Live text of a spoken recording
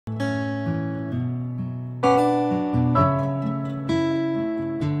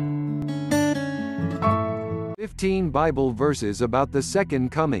15 Bible verses about the second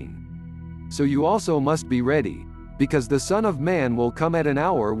coming. So you also must be ready, because the Son of Man will come at an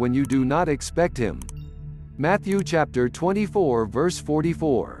hour when you do not expect him. Matthew chapter 24 verse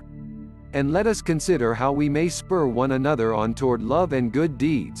 44. And let us consider how we may spur one another on toward love and good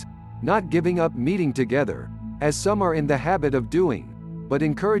deeds, not giving up meeting together, as some are in the habit of doing, but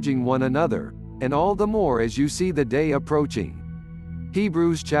encouraging one another, and all the more as you see the day approaching.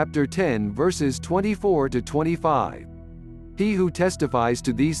 Hebrews chapter 10 verses 24 to 25. He who testifies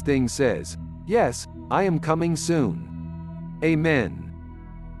to these things says, "Yes, I am coming soon." Amen.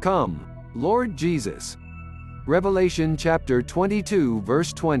 Come, Lord Jesus. Revelation chapter 22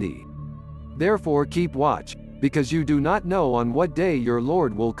 verse 20. Therefore keep watch, because you do not know on what day your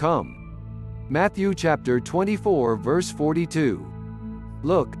Lord will come. Matthew chapter 24 verse 42.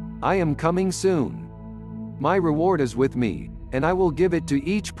 Look, I am coming soon. My reward is with me, and I will give it to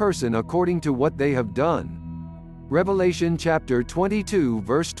each person according to what they have done. Revelation chapter 22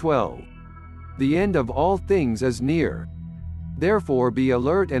 verse 12. The end of all things is near. Therefore be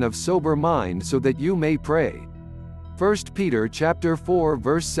alert and of sober mind so that you may pray. 1 Peter chapter 4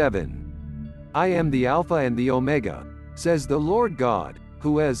 verse 7. I am the Alpha and the Omega, says the Lord God,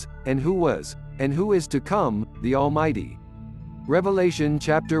 who is, and who was, and who is to come, the Almighty. Revelation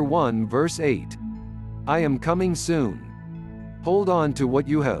chapter 1 verse 8. I am coming soon. Hold on to what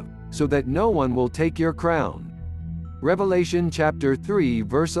you have, so that no one will take your crown. Revelation chapter 3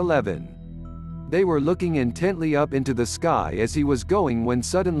 verse 11. They were looking intently up into the sky as he was going when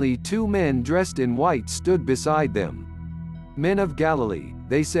suddenly two men dressed in white stood beside them. Men of Galilee,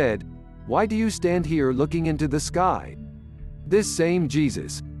 they said, why do you stand here looking into the sky? This same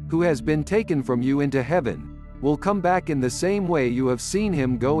Jesus, who has been taken from you into heaven, will come back in the same way you have seen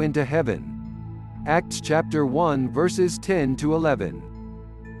him go into heaven. Acts chapter 1 verses 10 to 11.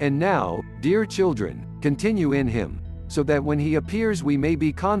 And now, dear children, continue in him, so that when he appears we may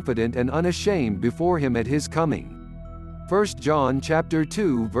be confident and unashamed before him at his coming. 1 John chapter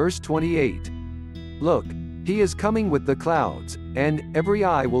 2 verse 28. Look, he is coming with the clouds, and every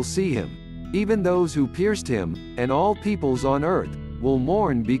eye will see him, even those who pierced him, and all peoples on earth will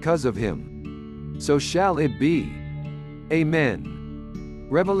mourn because of him. So shall it be. Amen.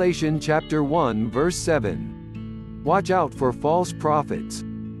 Revelation chapter 1 verse 7. Watch out for false prophets.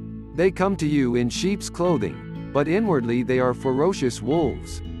 They come to you in sheep's clothing, but inwardly they are ferocious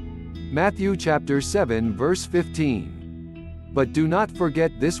wolves. Matthew chapter 7 verse 15. But do not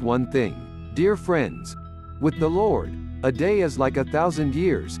forget this one thing, dear friends. With the Lord, a day is like 1,000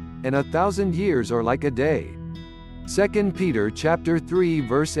 years, and 1,000 years are like a day. 2 Peter chapter 3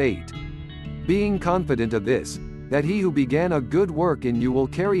 verse 8. Being confident of this, that he who began a good work in you will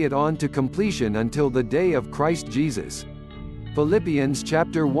carry it on to completion until the day of Christ Jesus. Philippians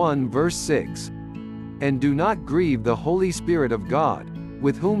chapter 1 verse 6. And do not grieve the Holy Spirit of God,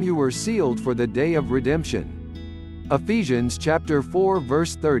 with whom you were sealed for the day of redemption. Ephesians chapter 4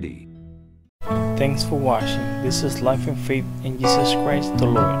 verse 30. Thanks for watching. This is Life and Faith in Jesus Christ the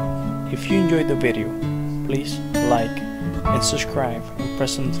Lord. If you enjoyed the video, please like and subscribe and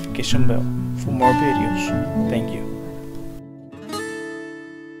press the notification bell for more videos. Thank you.